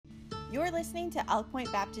You're listening to Elk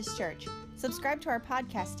Point Baptist Church. Subscribe to our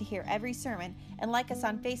podcast to hear every sermon and like us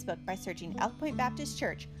on Facebook by searching Elk Point Baptist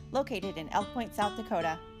Church, located in Elk Point, South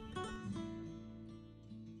Dakota. Are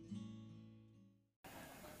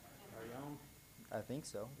you on? I think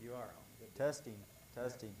so. You are on. Testing.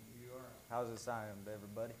 You are on. How's it sound,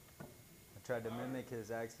 everybody? I tried to mimic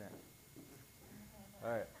his accent.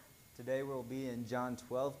 All right. Today we'll be in John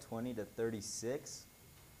 12:20 to 36.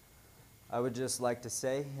 I would just like to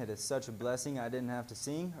say it is such a blessing I didn't have to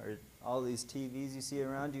sing, or all these TVs you see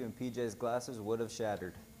around you and PJ's glasses would have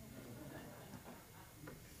shattered.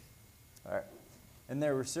 All right. And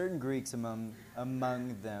there were certain Greeks among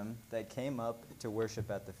them that came up to worship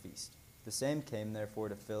at the feast. The same came therefore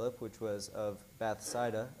to Philip, which was of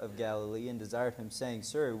Bethsaida of Galilee, and desired him, saying,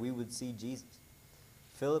 Sir, we would see Jesus.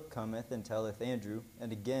 Philip cometh and telleth Andrew,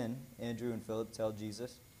 and again Andrew and Philip tell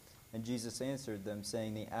Jesus. And Jesus answered them,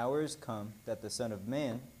 saying, The hour is come that the Son of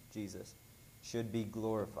Man, Jesus, should be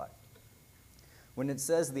glorified. When it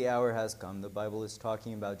says the hour has come, the Bible is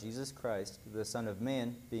talking about Jesus Christ, the Son of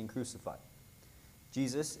Man, being crucified.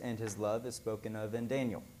 Jesus and his love is spoken of in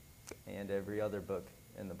Daniel and every other book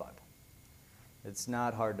in the Bible. It's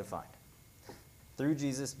not hard to find. Through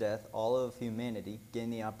Jesus' death, all of humanity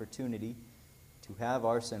gained the opportunity to have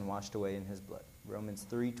our sin washed away in his blood. Romans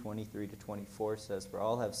 3:23 to 24 says, For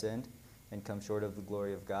all have sinned and come short of the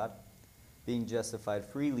glory of God, being justified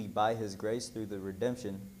freely by his grace through the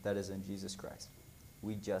redemption that is in Jesus Christ.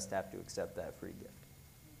 We just have to accept that free gift.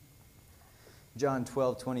 John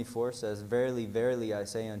 12:24 says, Verily, verily, I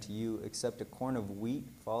say unto you, except a corn of wheat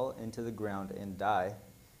fall into the ground and die,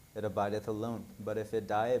 it abideth alone. But if it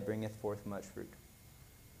die, it bringeth forth much fruit.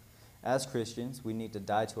 As Christians, we need to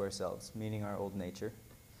die to ourselves, meaning our old nature,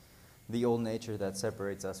 the old nature that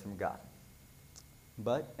separates us from God.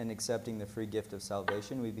 But in accepting the free gift of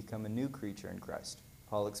salvation, we become a new creature in Christ.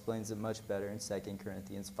 Paul explains it much better in 2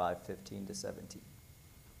 Corinthians 5:15 to 17.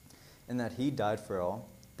 And that he died for all,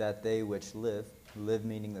 that they which live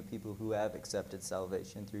meaning the people who have accepted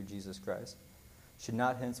salvation through Jesus Christ, should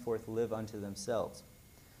not henceforth live unto themselves,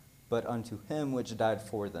 but unto him which died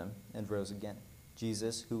for them and rose again.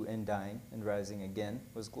 Jesus, who in dying and rising again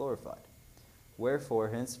was glorified. Wherefore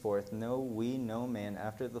henceforth know we no man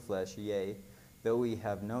after the flesh, yea, though we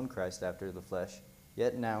have known Christ after the flesh,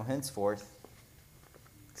 yet now henceforth,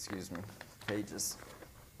 pages.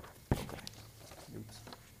 Oops.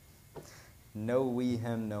 Know we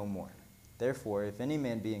him no more. Therefore, if any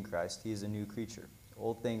man be in Christ, he is a new creature.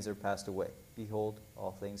 Old things are passed away. Behold,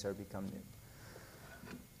 all things are become new.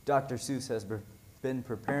 Dr. Seuss has been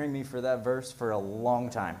preparing me for that verse for a long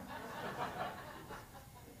time.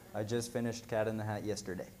 I just finished Cat in the Hat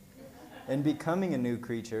yesterday. In becoming a new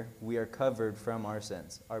creature, we are covered from our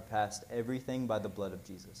sins, our past, everything by the blood of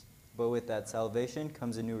Jesus. But with that salvation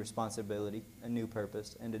comes a new responsibility, a new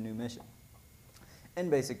purpose, and a new mission. In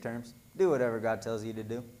basic terms, do whatever God tells you to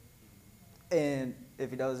do. And if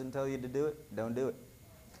he doesn't tell you to do it, don't do it.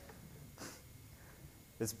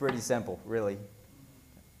 It's pretty simple, really.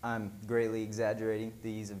 I'm greatly exaggerating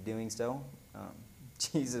the ease of doing so.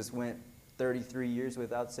 Jesus went 33 years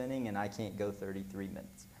without sinning, and I can't go 33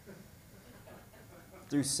 minutes.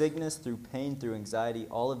 Through sickness, through pain, through anxiety,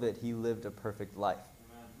 all of it, he lived a perfect life.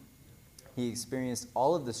 He experienced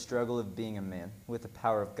all of the struggle of being a man with the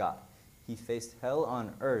power of God. He faced hell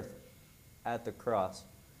on earth at the cross.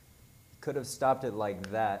 He could have stopped it like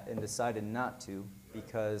that and decided not to,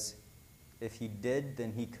 because if he did,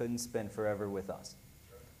 then he couldn't spend forever with us.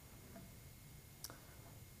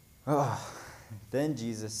 Then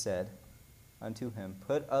Jesus said unto him,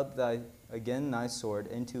 Put up again thy sword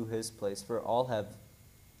into his place, for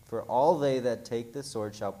all they that take the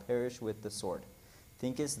sword shall perish with the sword.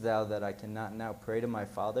 Thinkest thou that I cannot now pray to my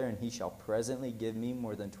Father, and he shall presently give me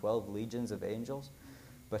more than 12 legions of angels?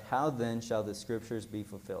 But how then shall the scriptures be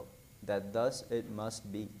fulfilled, that thus it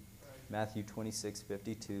must be? Matthew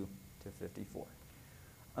 26:52 to 54.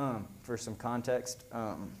 For some context,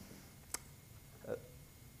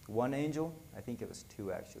 one angel, I think it was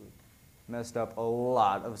two actually, messed up a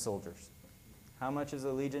lot of soldiers. How much is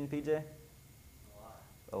a legion, PJ?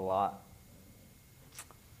 A lot.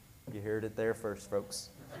 You heard it there first, folks.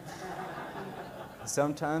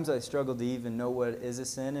 Sometimes I struggle to even know what is a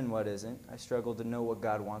sin and what isn't. I struggle to know what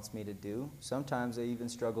God wants me to do. Sometimes I even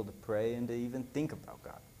struggle to pray and to even think about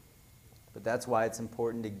God. But that's why it's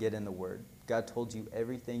important to get in the Word. God told you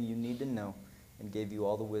everything you need to know and gave you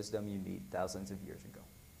all the wisdom you need thousands of years ago.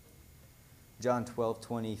 John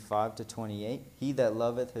 12:25 to 28, He that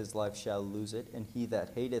loveth his life shall lose it, and he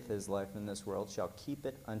that hateth his life in this world shall keep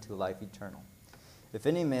it unto life eternal. If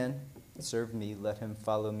any man served me, let him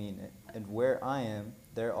follow me in it. And where I am,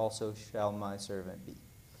 there also shall my servant be.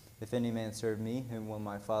 If any man serve me, whom will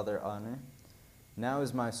my Father honor? Now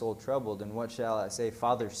is my soul troubled, and what shall I say?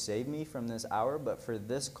 Father, save me from this hour, but for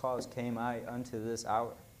this cause came I unto this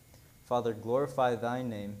hour. Father, glorify thy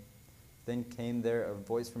name. Then came there a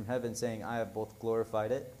voice from heaven saying, I have both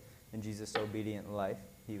glorified it, and Jesus' obedient life.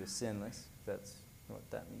 He was sinless. That's what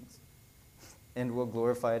that means. And will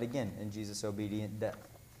glorify it again in Jesus' obedient death.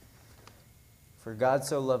 For God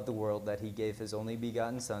so loved the world that he gave his only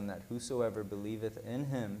begotten Son, that whosoever believeth in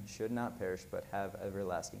him should not perish, but have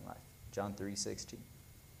everlasting life. John 3:16.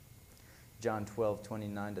 John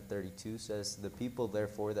 12:29-32 says, The people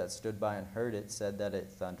therefore that stood by and heard it said that it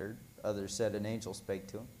thundered. Others said an angel spake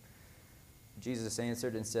to him. Jesus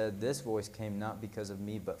answered and said, This voice came not because of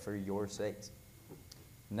me, but for your sakes.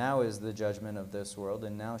 Now is the judgment of this world,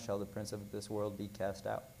 and now shall the prince of this world be cast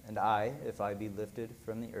out. And I, if I be lifted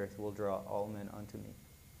from the earth, will draw all men unto me.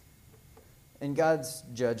 In God's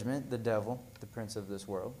judgment, the devil, the prince of this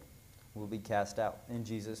world, will be cast out, and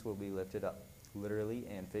Jesus will be lifted up, literally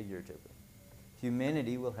and figuratively.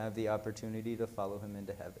 Humanity will have the opportunity to follow him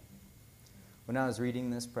into heaven. When I was reading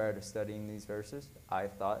this prior to studying these verses, I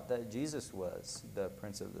thought that Jesus was the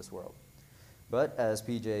prince of this world. But as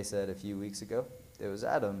PJ said a few weeks ago, it was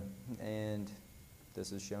Adam, and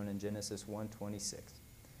this is shown in Genesis 1:26.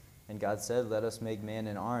 And God said, Let us make man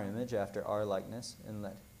in our image, after our likeness, and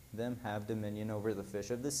let them have dominion over the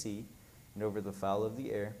fish of the sea, and over the fowl of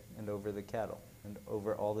the air, and over the cattle, and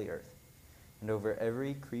over all the earth, and over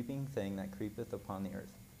every creeping thing that creepeth upon the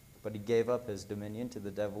earth. But he gave up his dominion to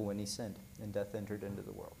the devil when he sinned, and death entered into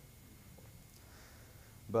the world.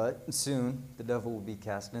 But soon the devil will be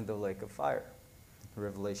cast into the lake of fire.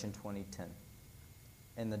 Revelation 20:10.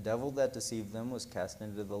 And the devil that deceived them was cast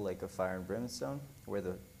into the lake of fire and brimstone, where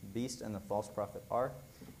the beast and the false prophet are,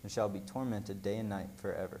 and shall be tormented day and night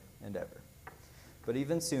forever and ever. But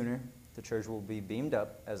even sooner, the church will be beamed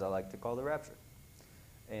up, as I like to call the rapture.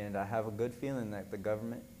 And I have a good feeling that the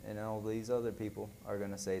government and all these other people are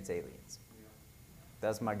going to say it's aliens.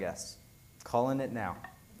 That's my guess. Calling it now.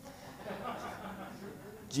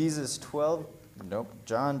 John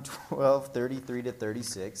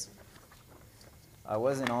 12:33-36. I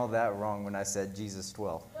wasn't all that wrong when I said Jesus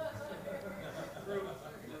 12.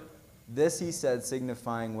 This he said,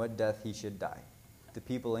 signifying what death he should die. The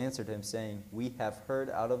people answered him, saying, We have heard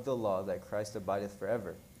out of the law that Christ abideth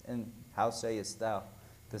forever. And how sayest thou,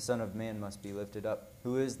 the Son of Man must be lifted up?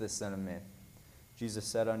 Who is this Son of Man? Jesus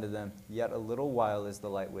said unto them, Yet a little while is the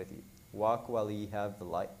light with you. Walk while ye have the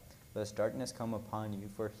light, lest darkness come upon you.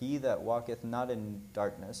 For he that walketh not in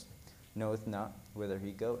darkness knoweth not whither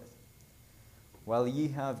he goeth. While ye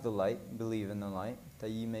have the light, believe in the light, that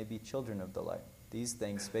ye may be children of the light. These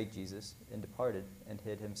things spake Jesus, and departed, and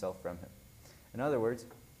hid himself from him. In other words,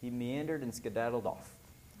 he meandered and skedaddled off,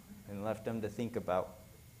 and left them to think about,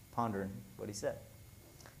 pondering what he said.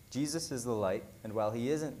 Jesus is the light, and while he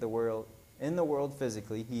isn't in the world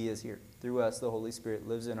physically, he is here. Through us, the Holy Spirit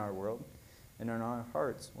lives in our world, and in our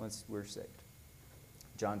hearts once we're saved.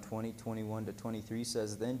 John 20:21-23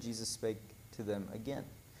 says, Then Jesus spake to them again,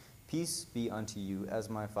 Peace be unto you, as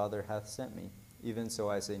my Father hath sent me, even so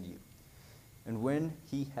I send you. And when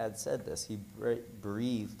he had said this, he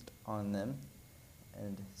breathed on them,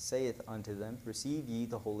 and saith unto them, Receive ye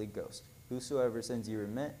the Holy Ghost. Whosoever sins ye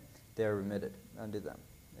remit, they are remitted unto them.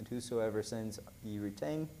 And whosoever sins ye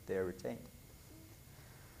retain, they are retained.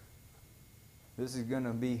 This is going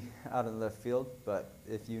to be out of left field, but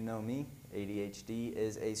if you know me, ADHD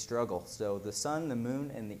is a struggle. So the sun, the moon,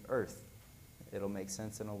 and the earth. It'll make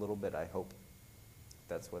sense in a little bit, I hope.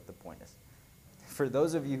 That's what the point is. For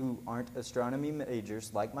those of you who aren't astronomy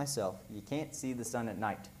majors like myself, you can't see the sun at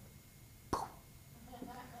night.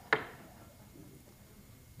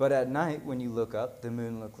 But at night, when you look up, the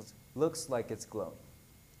moon looks like it's glowing.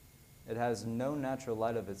 It has no natural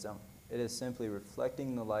light of its own. It is simply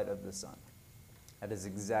reflecting the light of the sun. That is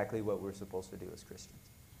exactly what we're supposed to do as Christians.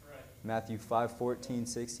 Matthew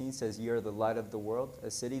 5:14-16 says, Ye are the light of the world. A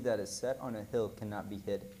city that is set on a hill cannot be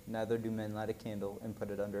hid. Neither do men light a candle and put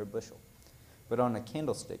it under a bushel, but on a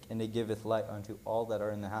candlestick, and it giveth light unto all that are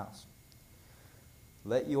in the house.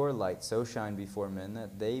 Let your light so shine before men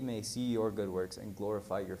that they may see your good works and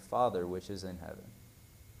glorify your Father which is in heaven.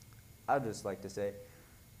 I'd just like to say,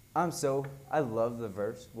 I love the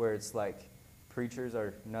verse where it's like preachers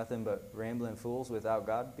are nothing but rambling fools without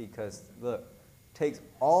God, because look, takes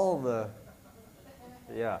all the,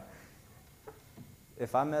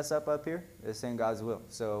 if I mess up here, it's in God's will.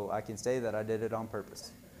 So I can say that I did it on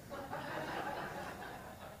purpose.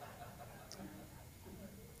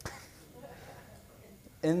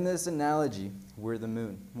 In this analogy, we're the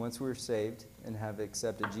moon. Once we're saved and have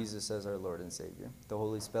accepted Jesus as our Lord and Savior, the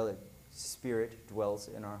Holy Spirit dwells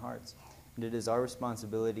in our hearts. And it is our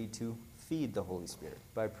responsibility to feed the Holy Spirit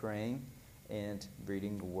by praying and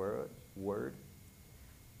reading the Word.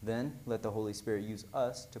 Then let the Holy Spirit use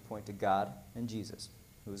us to point to God and Jesus,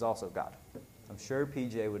 who is also God. I'm sure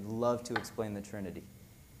PJ would love to explain the Trinity.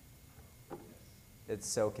 It's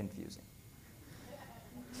so confusing.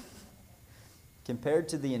 Compared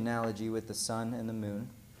to the analogy with the sun and the moon,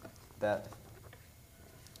 that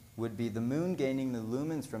would be the moon gaining the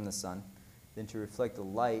lumens from the sun, then to reflect the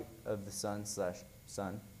light of the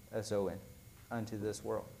sun/sun, S-O-N, unto this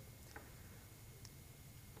world.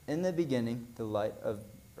 In the beginning,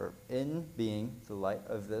 in being the light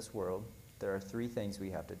of this world, there are three things we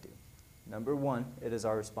have to do. Number one, it is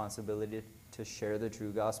our responsibility to share the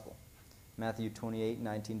true gospel. Matthew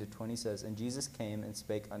 28:19-20 says, And Jesus came and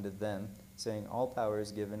spake unto them, saying, All power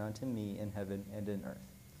is given unto me in heaven and in earth.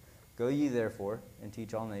 Go ye therefore, and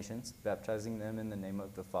teach all nations, baptizing them in the name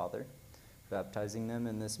of the Father, baptizing them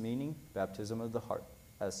in this meaning, baptism of the heart,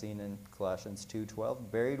 as seen in Colossians 2:12,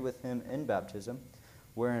 buried with him in baptism,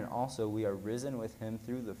 wherein also we are risen with him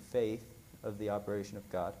through the faith of the operation of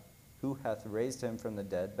God, who hath raised him from the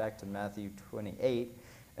dead, back to Matthew 28,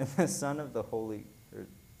 and the Son and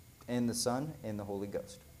the Holy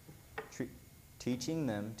Ghost, teaching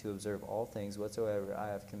them to observe all things whatsoever I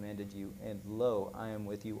have commanded you, and lo, I am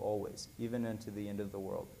with you always, even unto the end of the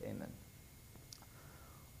world. Amen.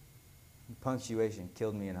 Punctuation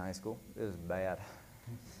killed me in high school. It was bad.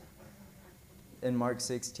 In Mark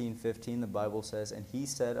 16:15, the Bible says, And he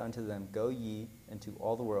said unto them, Go ye into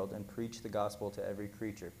all the world, and preach the gospel to every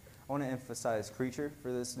creature. I want to emphasize creature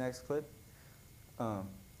for this next clip.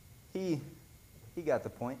 He got the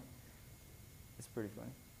point. It's pretty funny.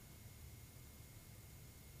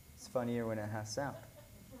 It's funnier when it has sound.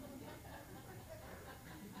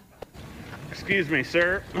 Excuse me,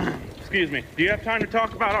 sir. Excuse me. Do you have time to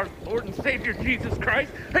talk about our Lord and Savior Jesus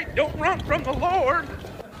Christ? Hey, don't run from the Lord.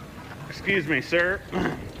 Excuse me, sir.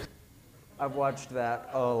 I've watched that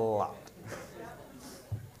a lot.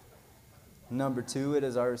 Number two, it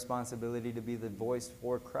is our responsibility to be the voice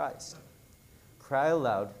for Christ. Cry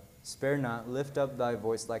aloud, spare not, lift up thy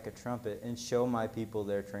voice like a trumpet, and show my people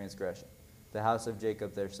their transgression, the house of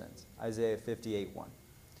Jacob their sins. Isaiah 58:1.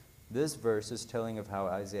 This verse is telling of how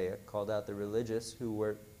Isaiah called out the religious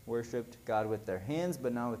who worshipped God with their hands,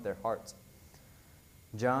 but not with their hearts.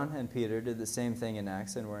 John and Peter did the same thing in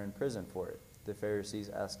Acts and were in prison for it. The Pharisees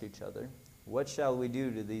asked each other, What shall we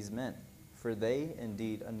do to these men? For they,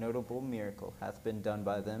 indeed, a notable miracle hath been done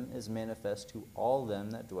by them, is manifest to all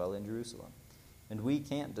them that dwell in Jerusalem. And we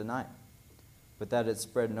can't deny it. But that it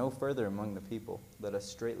spread no further among the people, let us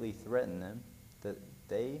straitly threaten them, that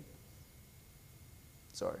they...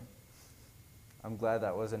 Sorry. I'm glad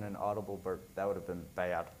that wasn't an audible burp. That would have been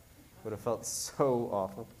bad. Would have felt so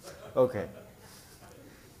awful. Okay.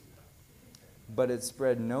 But it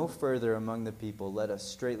spread no further among the people. Let us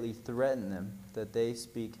straitly threaten them, that they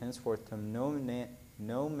speak henceforth to no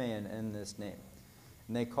man in this name.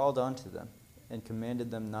 And they called unto them, and commanded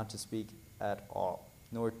them not to speak at all,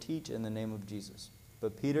 nor teach in the name of Jesus.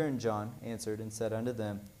 But Peter and John answered and said unto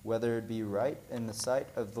them, Whether it be right in the sight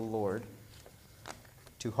of the Lord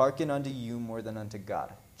to hearken unto you more than unto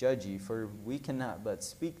God, judge ye, for we cannot but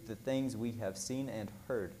speak the things we have seen and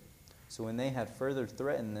heard. So when they had further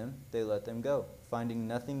threatened them, they let them go, finding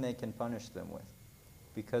nothing they can punish them with,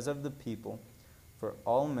 because of the people. For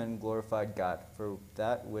all men glorified God for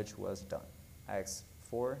that which was done. Acts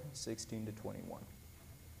 4:16-21.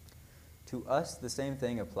 To us, the same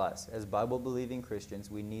thing applies. As Bible-believing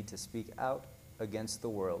Christians, we need to speak out against the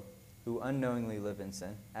world who unknowingly live in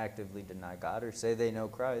sin, actively deny God, or say they know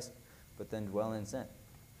Christ, but then dwell in sin.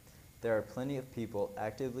 There are plenty of people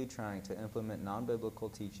actively trying to implement non-biblical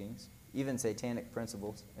teachings, even satanic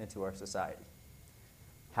principles, into our society.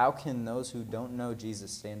 How can those who don't know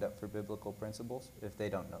Jesus stand up for biblical principles if they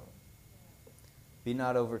don't know them? Be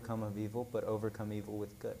not overcome of evil, but overcome evil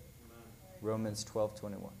with good. Romans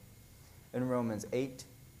 12:21. In Romans 8,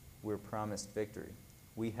 we're promised victory.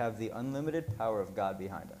 We have the unlimited power of God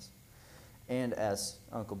behind us. And as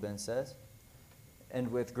Uncle Ben says, and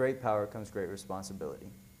with great power comes great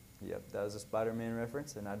responsibility. Yep, that was a Spider-Man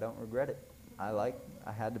reference, and I don't regret it. I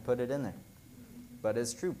had to put it in there. But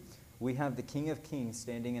it's true. We have the King of Kings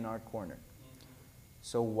standing in our corner.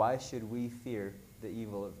 So why should we fear the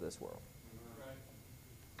evil of this world?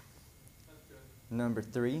 Number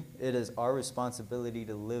 3, it is our responsibility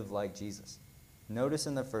to live like Jesus. Notice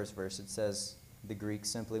in the first verse it says the Greeks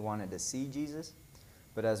simply wanted to see Jesus,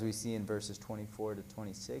 but as we see in verses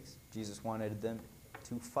 24-26, Jesus wanted them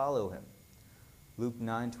to follow him. Luke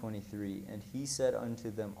 9:23, and he said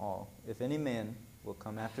unto them all, if any man will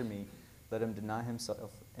come after me, let him deny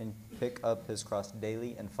himself and pick up his cross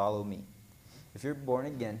daily and follow me. If you're born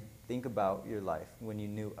again, think about your life when you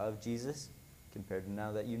knew of Jesus compared to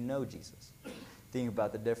now that you know Jesus. Think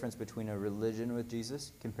about the difference between a religion with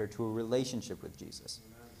Jesus compared to a relationship with Jesus.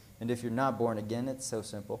 Amen. And if you're not born again, it's so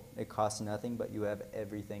simple. It costs nothing, but you have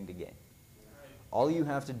everything to gain. All you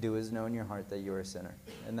have to do is know in your heart that you're a sinner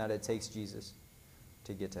and that it takes Jesus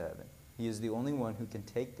to get to heaven. He is the only one who can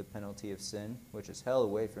take the penalty of sin, which is hell,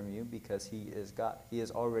 away from you because he is God. He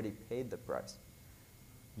has already paid the price.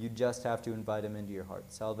 You just have to invite him into your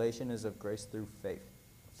heart. Salvation is of grace through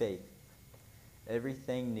faith.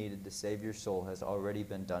 Everything needed to save your soul has already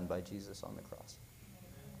been done by Jesus on the cross.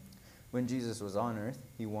 When Jesus was on earth,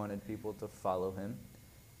 he wanted people to follow him,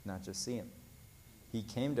 not just see him. He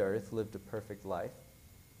came to earth, lived a perfect life,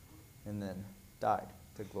 and then died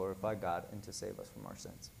to glorify God and to save us from our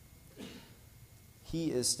sins.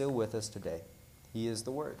 He is still with us today. He is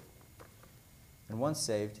the Word. And once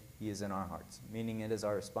saved, he is in our hearts, meaning it is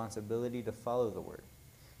our responsibility to follow the Word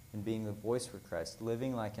and being the voice for Christ,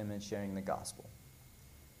 living like him and sharing the gospel.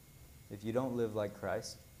 If you don't live like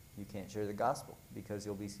Christ, you can't share the gospel because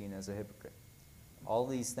you'll be seen as a hypocrite. All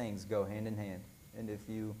these things go hand in hand, and if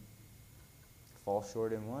you fall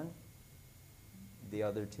short in one, the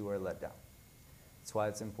other two are let down. That's why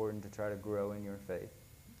it's important to try to grow in your faith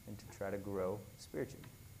and to try to grow spiritually.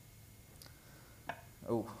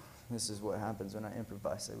 Oh, this is what happens when I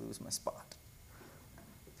improvise. I lose my spot.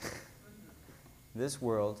 This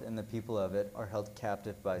world and the people of it are held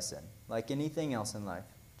captive by sin. Like anything else in life,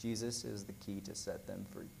 Jesus is the key to set them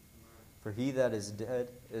free. For he that is dead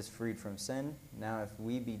is freed from sin. Now if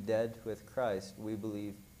we be dead with Christ, we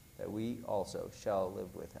believe that we also shall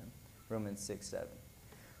live with him. Romans 6:7.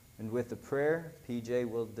 And with the prayer, PJ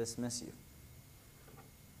will dismiss you.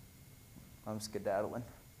 I'm skedaddling.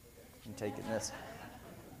 I'm taking this.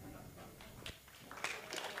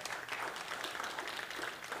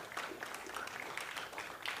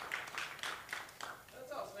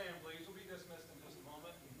 Let's all stand, please. We'll be dismissed in just a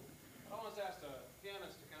moment. I want to ask the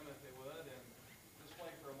pianists to come if they would and just play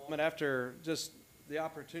for a moment. After just the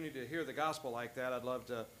opportunity to hear the gospel like that, I'd love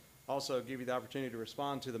to also give you the opportunity to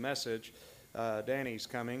respond to the message. Danny's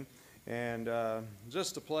coming, and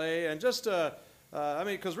just to play, and just to,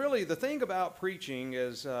 because really the thing about preaching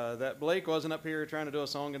is that Blake wasn't up here trying to do a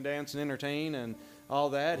song and dance and entertain and all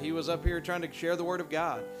that. He was up here trying to share the Word of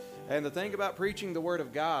God. And the thing about preaching the Word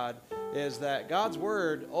of God is that God's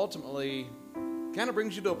Word ultimately kind of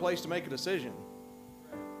brings you to a place to make a decision.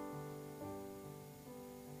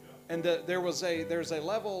 And there's a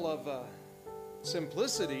level of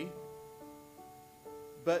simplicity,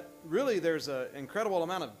 but really there's an incredible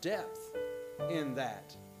amount of depth in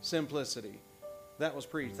that simplicity that was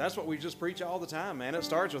preached. That's what we just preach all the time, man. It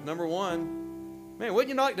starts with number one. Man, wouldn't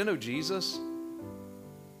you like to know Jesus?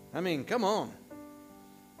 I mean, come on.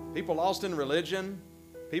 People lost in religion,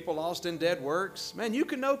 people lost in dead works. Man, you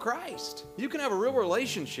can know Christ. You can have a real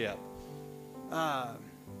relationship. Man,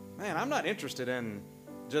 I'm not interested in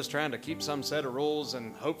just trying to keep some set of rules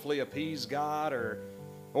and hopefully appease God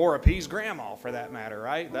or appease grandma for that matter,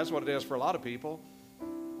 right? That's what it is for a lot of people.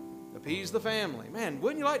 Appease the family. Man,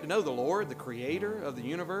 wouldn't you like to know the Lord, the creator of the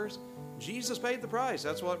universe? Jesus paid the price.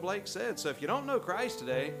 That's what Blake said. So if you don't know Christ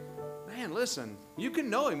today, man, listen, you can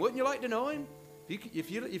know him. Wouldn't you like to know him? If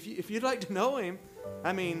you'd like to know him,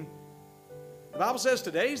 I mean, the Bible says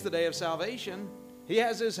today's the day of salvation. He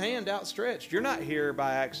has his hand outstretched. You're not here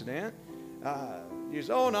by accident. You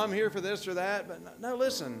say, oh, no, I'm here for this or that. But no,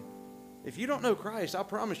 listen, if you don't know Christ, I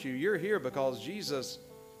promise you, you're here because Jesus,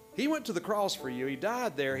 he went to the cross for you. He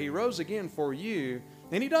died there. He rose again for you.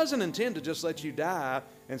 And he doesn't intend to just let you die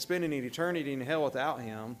and spend an eternity in hell without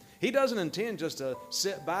him. He doesn't intend just to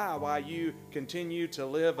sit by while you continue to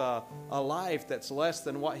live a life that's less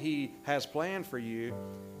than what he has planned for you.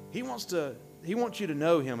 He wants you to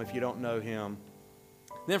know him if you don't know him.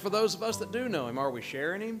 Then for those of us that do know him, are we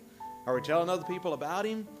sharing him? Are we telling other people about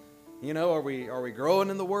him? You know, are we growing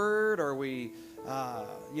in the Word? Are we,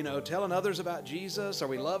 telling others about Jesus? Are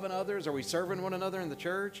we loving others? Are we serving one another in the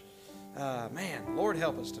church? Man, Lord,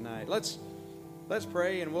 help us tonight. Let's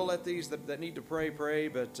pray, and we'll let these that need to pray,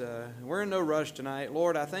 but we're in no rush tonight.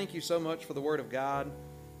 Lord, I thank you so much for the Word of God.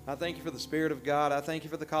 I thank you for the Spirit of God. I thank you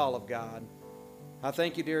for the call of God. I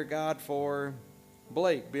thank you, dear God, for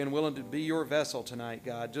Blake being willing to be your vessel tonight,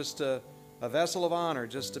 God, just a vessel of honor,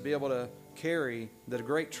 just to be able to carry the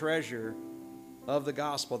great treasure of the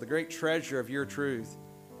gospel, the great treasure of your truth.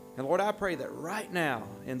 And Lord, I pray that right now,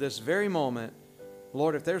 in this very moment,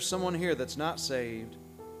 Lord, if there's someone here that's not saved,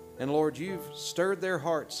 And Lord, you've stirred their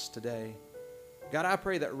hearts today. God, I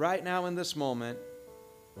pray that right now in this moment,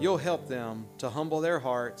 you'll help them to humble their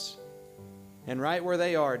hearts. And right where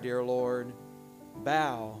they are, dear Lord,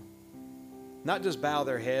 bow. Not just bow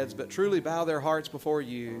their heads, but truly bow their hearts before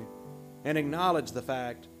you and acknowledge the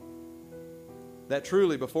fact that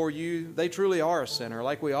truly before you, they truly are a sinner,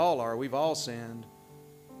 like we all are. We've all sinned.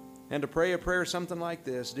 And to pray a prayer something like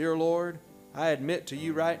this, Dear Lord, I admit to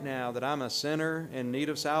you right now that I'm a sinner in need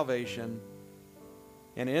of salvation.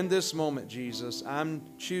 And in this moment, Jesus, I'm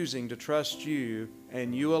choosing to trust you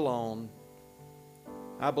and you alone.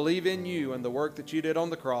 I believe in you and the work that you did on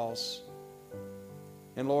the cross.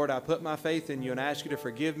 And Lord, I put my faith in you and ask you to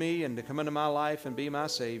forgive me and to come into my life and be my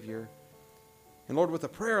Savior. And Lord, with a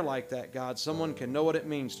prayer like that, God, someone can know what it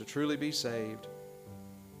means to truly be saved.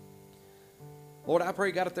 Lord, I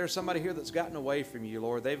pray, God, if there's somebody here that's gotten away from you,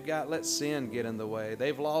 Lord, they've let sin get in the way.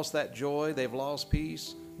 They've lost that joy. They've lost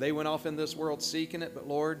peace. They went off in this world seeking it, but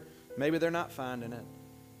Lord, maybe they're not finding it.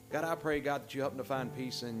 God, I pray, God, that you help them to find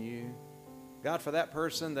peace in you. God, for that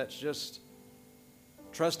person that's just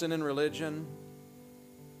trusting in religion,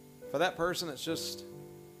 for that person that's just,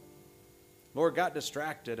 Lord, got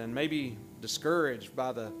distracted and maybe discouraged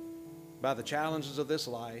by the challenges of this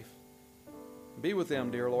life, be with them,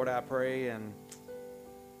 dear Lord, I pray, and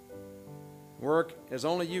work as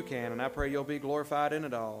only you can, and I pray you'll be glorified in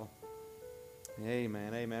it all.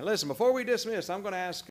 Amen, amen. Listen, before we dismiss, I'm going to ask